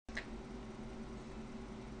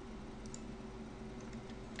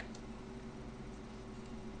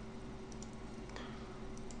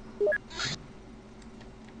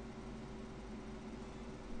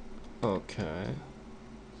Okay.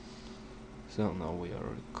 So now we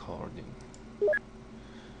are recording.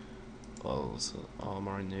 Also,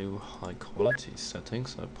 my new high quality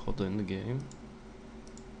settings I put in the game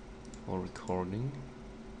for recording.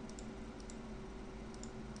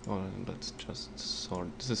 Well, let's just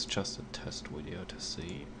sort. This is just a test video to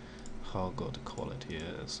see how good the quality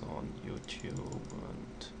is on YouTube.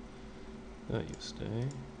 And there you stay.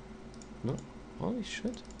 No, holy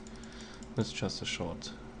shit! It's just a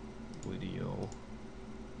short video.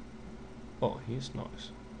 Oh, he's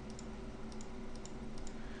nice.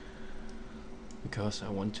 Because I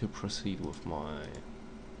want to proceed with my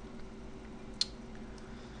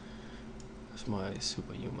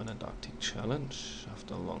superhuman Antarctic challenge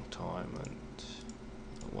after a long time, and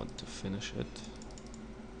I want to finish it.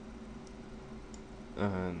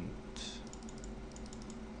 And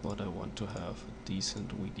but I want to have a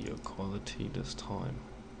decent video quality this time.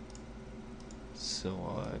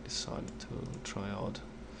 So I decided to try out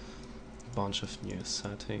a bunch of new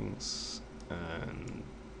settings and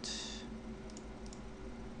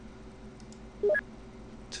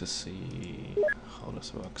to see how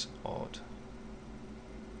this works out.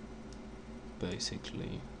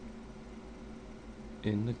 Basically,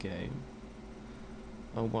 in the game,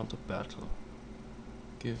 I want a battle.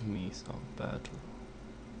 Give me some battle.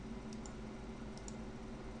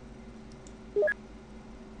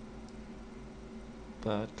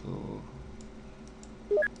 Battle.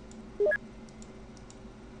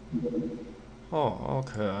 Oh,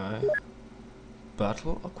 okay.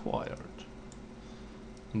 Battle acquired.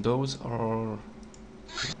 Those are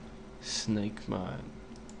Snakeman.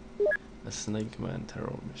 A Snakeman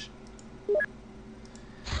terrormission.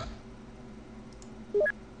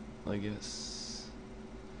 I guess.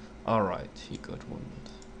 Alright, he got wounded.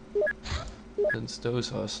 Since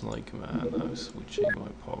those are Snakeman, I'm switching my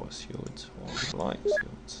power suits for flying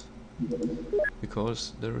suits.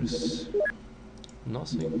 Because there is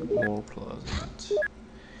nothing more pleasant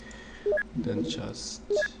than just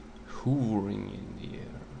hovering in the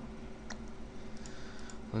air.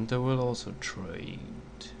 And I will also trade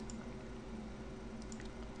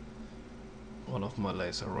one of my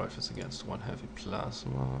laser rifles against one heavy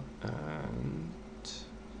plasma, and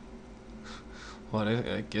well,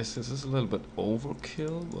 I guess this is a little bit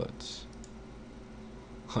overkill, but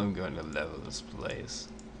I'm going to level this place.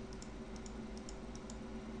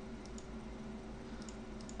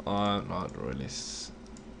 I'm not really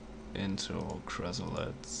into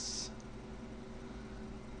Chrysalids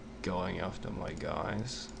going after my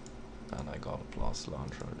guys, and I got a blast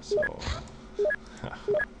launcher, so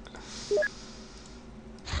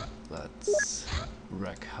let's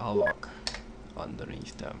wreak havoc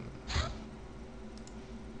underneath them.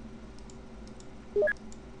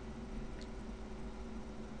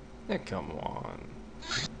 Yeah, come on.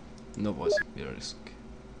 No was a risk.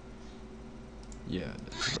 Yeah,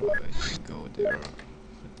 that's right. We go there.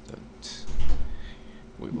 But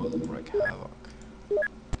we will wreak havoc.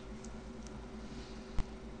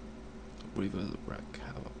 We will wreak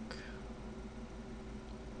havoc.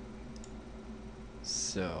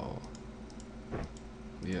 So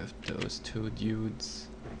we have those two dudes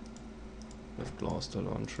with blaster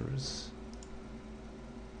launchers.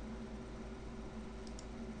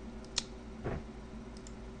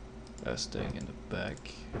 They're staying in the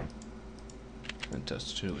back and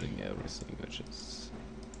just shooting everything which is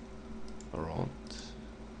around.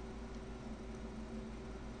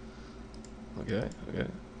 Okay, okay.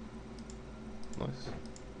 Nice.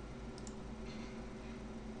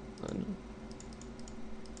 And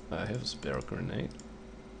I have a spare grenade.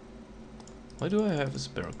 Why do I have a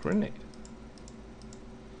spare grenade?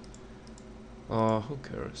 Who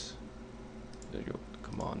cares? You're the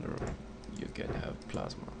commander, you can have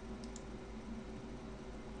plasma.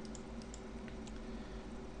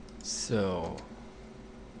 So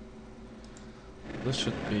this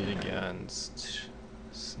should be against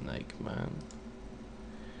Snakeman.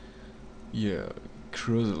 Yeah,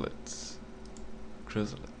 Chrysalids.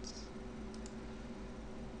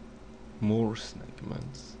 More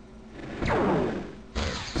Snakemans.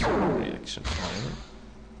 Reaction fire.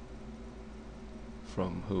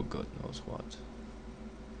 From who God knows what.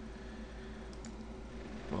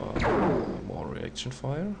 More reaction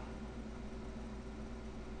fire.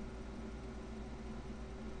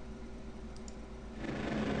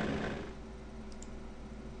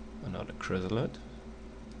 Another chrysalid.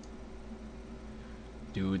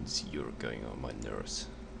 Dudes, you're going on my nerves.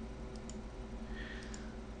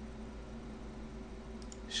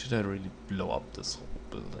 Should I really blow up this whole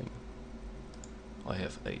building? I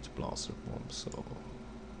have 8 blaster bombs, so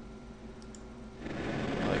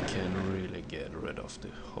I can can really get rid of the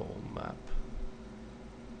whole map.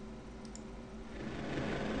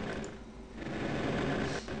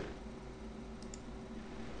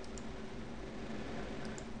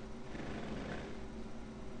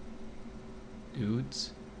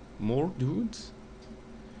 Dudes? More dudes?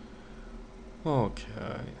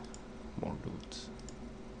 Okay, more dudes.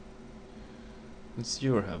 Since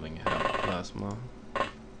you're having heavy plasma,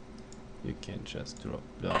 you can just drop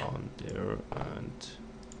down there and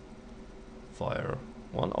fire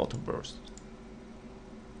one auto burst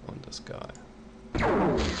on this guy.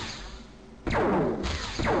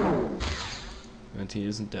 And he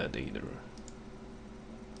isn't dead either.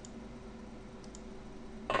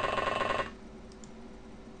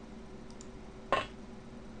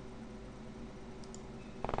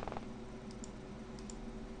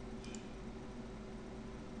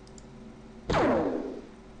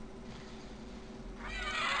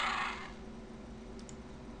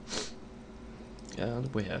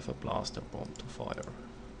 And we have a blaster bomb to fire.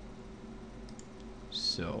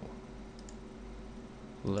 So,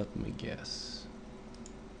 let me guess.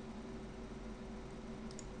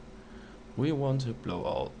 We want to blow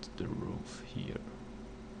out the roof here.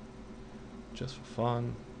 Just for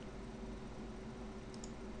fun.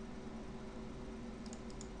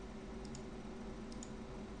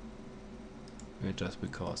 And just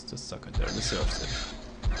because the sucker there deserves it.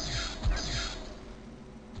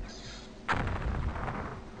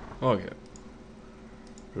 Okay.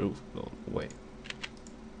 Roof blown away.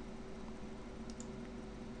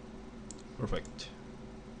 Perfect.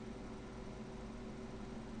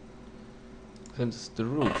 Since the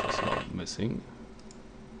roof is not missing,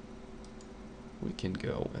 we can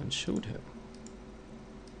go and shoot him.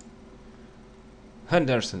 And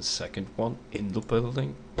there's a second one in the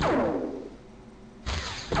building.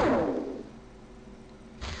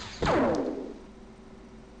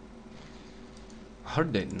 Are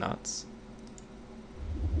they nuts?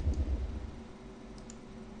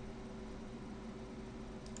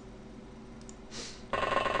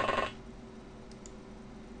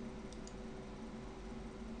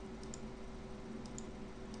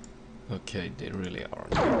 Okay, they really are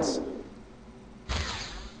nuts.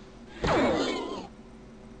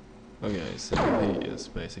 Okay, so he is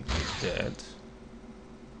basically dead.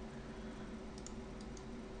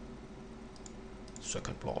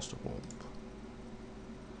 Second blaster bomb.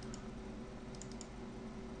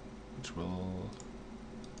 Which will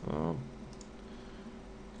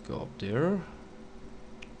go up there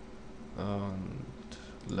and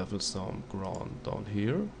level some ground down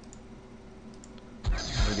here,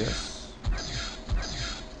 I guess,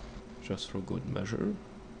 just for good measure.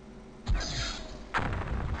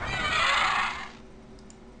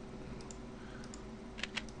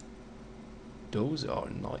 Those are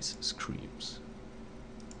nice screams.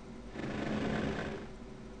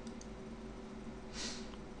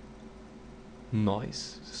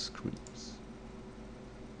 Nice screams.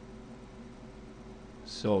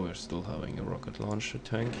 So we're still having a rocket launcher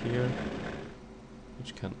tank here,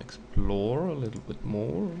 which can explore a little bit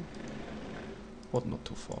more, but not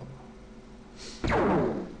too far.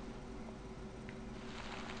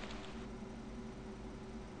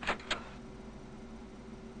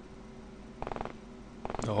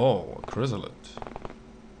 Oh, a chrysalid.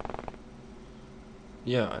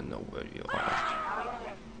 Yeah, I know where you are.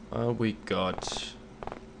 We got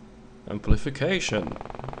amplification.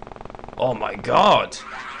 Oh my god!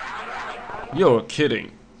 You're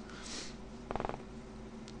kidding.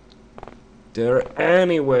 They're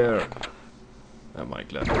anywhere. Am I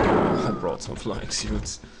glad I brought some flying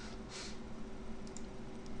suits?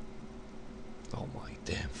 Oh my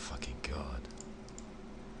damn fucking god.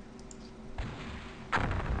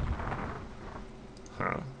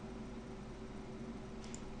 Huh?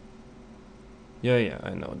 Yeah,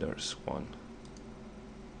 I know there's one.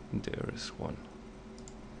 There is one.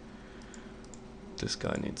 This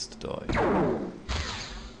guy needs to die.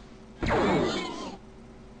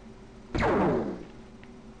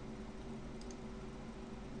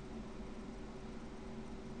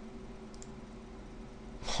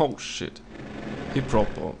 Oh shit. He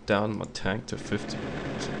brought down my tank to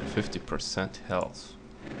 50% health.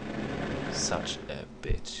 Such a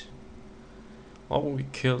bitch. Oh, we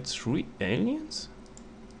killed 3 aliens?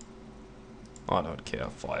 I don't care,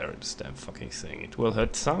 fire this damn fucking thing. It will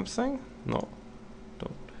hit something? No.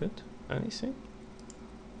 Don't hit anything?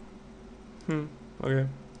 Okay.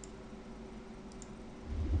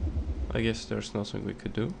 I guess there's nothing we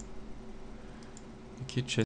could do. We could just